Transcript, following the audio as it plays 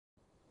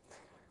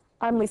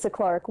I'm Lisa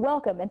Clark.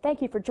 Welcome and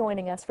thank you for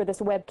joining us for this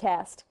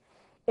webcast.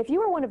 If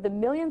you are one of the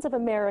millions of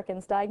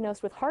Americans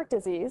diagnosed with heart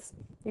disease,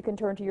 you can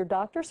turn to your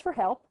doctors for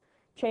help,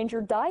 change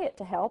your diet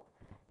to help,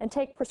 and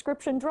take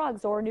prescription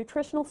drugs or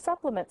nutritional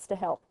supplements to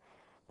help.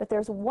 But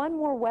there's one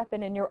more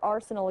weapon in your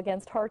arsenal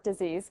against heart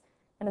disease,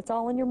 and it's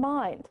all in your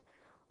mind.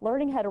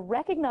 Learning how to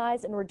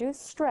recognize and reduce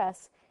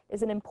stress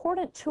is an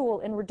important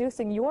tool in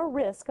reducing your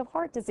risk of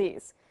heart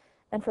disease.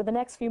 And for the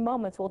next few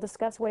moments, we'll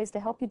discuss ways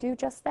to help you do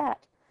just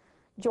that.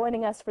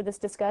 Joining us for this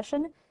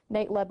discussion,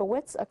 Nate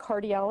Lebowitz, a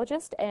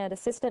cardiologist and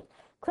assistant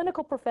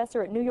clinical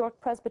professor at New York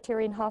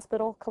Presbyterian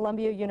Hospital,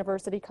 Columbia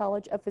University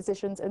College of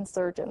Physicians and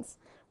Surgeons.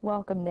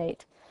 Welcome,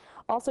 Nate.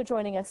 Also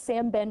joining us,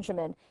 Sam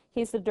Benjamin.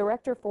 He's the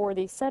director for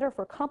the Center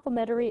for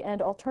Complementary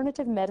and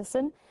Alternative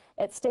Medicine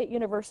at State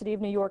University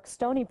of New York,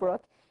 Stony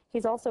Brook.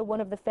 He's also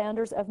one of the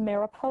founders of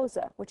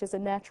Mariposa, which is a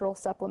natural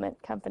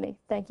supplement company.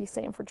 Thank you,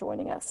 Sam, for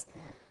joining us.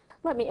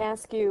 Let me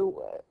ask you,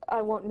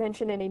 I won't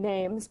mention any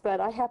names, but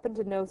I happen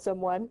to know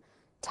someone,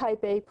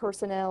 type A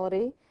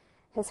personality,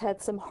 has had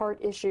some heart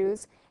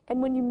issues,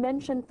 and when you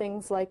mention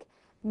things like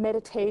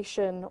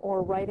meditation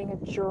or writing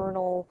a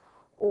journal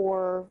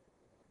or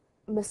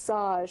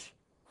massage,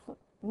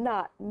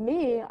 not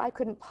me, I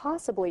couldn't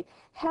possibly.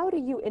 How do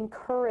you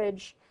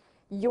encourage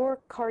your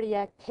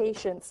cardiac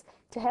patients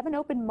to have an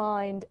open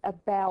mind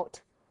about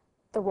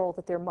the role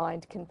that their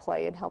mind can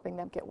play in helping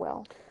them get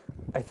well?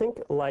 I think,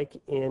 like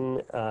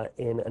in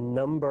a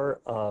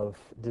number of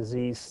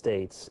disease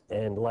states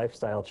and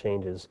lifestyle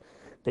changes,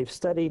 they've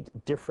studied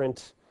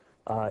different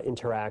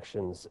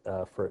interactions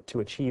to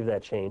achieve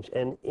that change.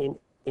 And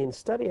in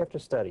study after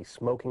study,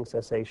 smoking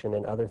cessation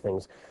and other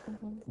things,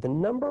 the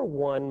number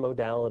one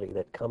modality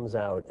that comes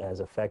out as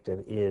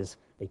effective is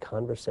a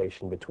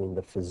conversation between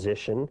the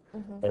physician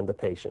and the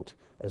patient.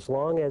 As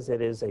long as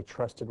it is a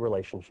trusted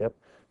relationship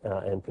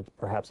and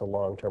perhaps a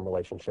long-term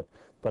relationship,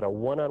 but a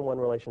one-on-one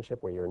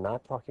relationship where you're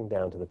not talking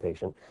down to the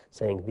patient,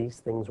 saying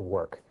these things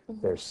work.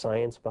 There's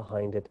science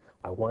behind it.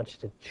 I want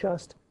you to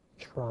just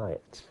try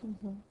it.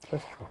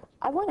 Just try it.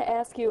 I want to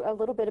ask you a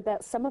little bit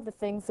about some of the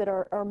things that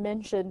are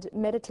mentioned.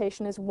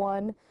 Meditation is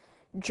one,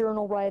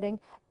 journal writing,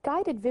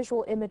 guided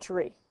visual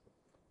imagery.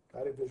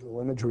 Guided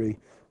visual imagery,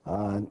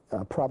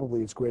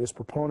 probably its greatest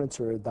proponents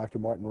are Dr.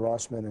 Martin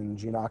Rossman and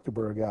Gene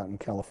Ochterberg out in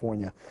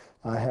California.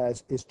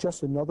 It's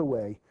just another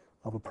way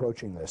of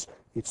approaching this.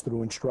 It's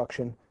through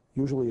instruction,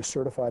 usually a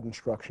certified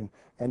instruction,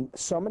 and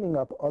summoning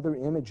up other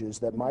images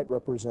that might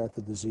represent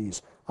the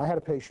disease. I had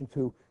a patient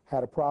who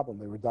had a problem.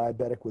 They were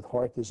diabetic with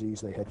heart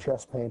disease. They had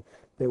chest pain.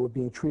 They were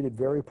being treated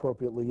very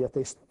appropriately, yet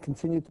they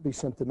continued to be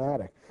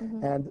symptomatic.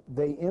 And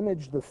they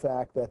imaged the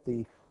fact that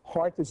the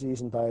heart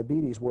disease and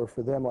diabetes were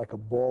for them like a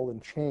ball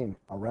and chain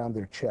around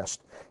their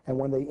chest. And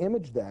when they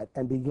imaged that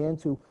and began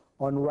to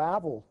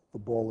unravel the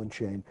ball and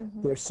chain,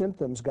 their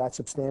symptoms got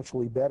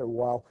substantially better,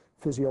 while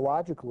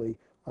physiologically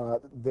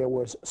there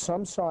was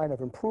some sign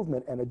of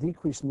improvement and a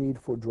decreased need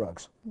for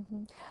drugs.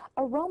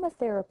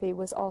 Aromatherapy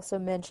was also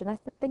mentioned. I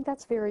think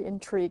that's very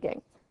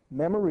intriguing.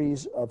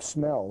 Memories of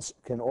smells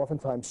can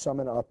oftentimes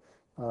summon up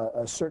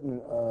certain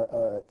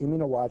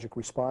immunologic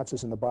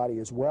responses in the body,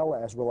 as well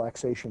as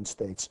relaxation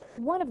states.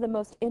 One of the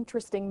most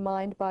interesting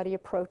mind-body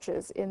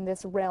approaches in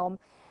this realm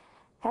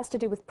has to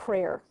do with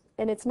prayer.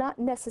 And it's not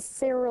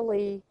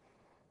necessarily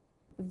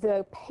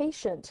the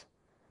patient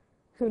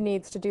who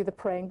needs to do the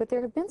praying, but there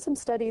have been some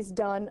studies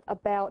done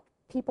about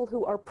people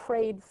who are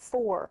prayed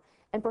for,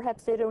 and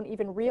perhaps they don't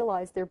even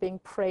realize they're being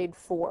prayed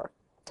for.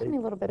 Tell me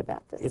a little bit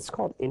about this. It's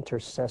called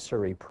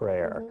Intercessory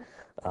Prayer,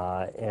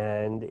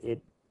 and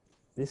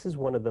this is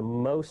one of the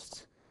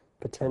most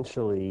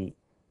potentially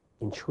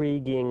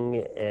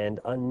intriguing and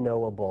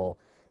unknowable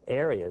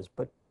areas,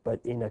 but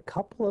in a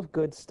couple of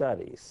good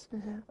studies,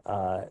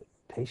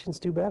 patients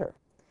do better.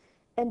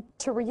 And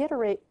to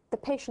reiterate, the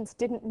patients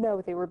didn't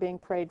know they were being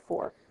prayed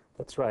for.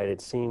 That's right. It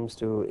seems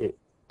to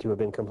have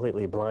been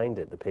completely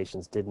blinded. The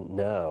patients didn't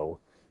know,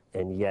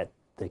 and yet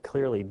they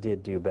clearly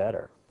did do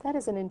better. That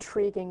is an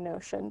intriguing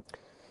notion.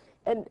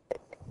 And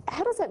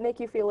how does that make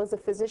you feel as a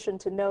physician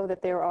to know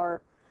that there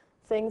are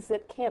things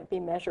that can't be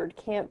measured,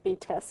 can't be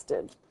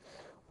tested?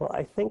 Well,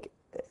 I think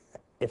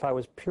if I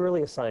was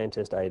purely a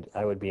scientist,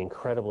 I would be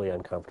incredibly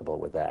uncomfortable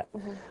with that.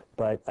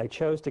 But I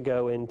chose to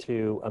go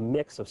into a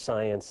mix of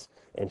science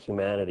and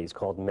humanities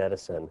called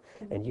medicine,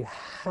 and you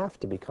have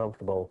to be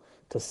comfortable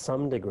to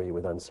some degree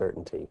with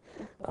uncertainty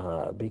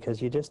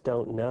because you just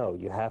don't know.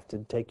 You have to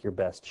take your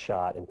best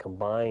shot and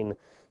combine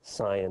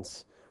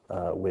science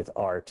with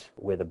art,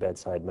 with a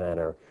bedside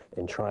manner,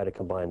 and try to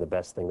combine the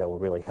best thing that will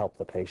really help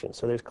the patient.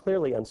 So there's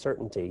clearly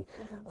uncertainty,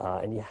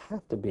 and you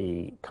have to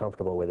be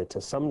comfortable with it to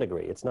some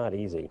degree. It's not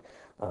easy,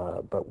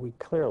 but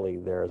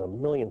there's a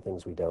million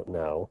things we don't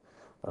know,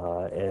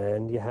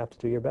 and you have to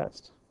do your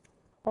best.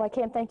 Well, I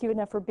can't thank you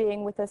enough for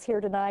being with us here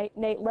tonight.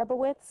 Nate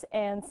Lebowitz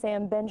and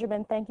Sam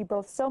Benjamin, thank you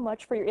both so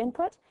much for your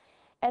input,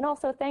 and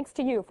also thanks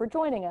to you for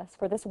joining us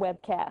for this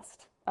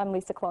webcast. I'm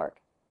Lisa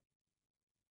Clark.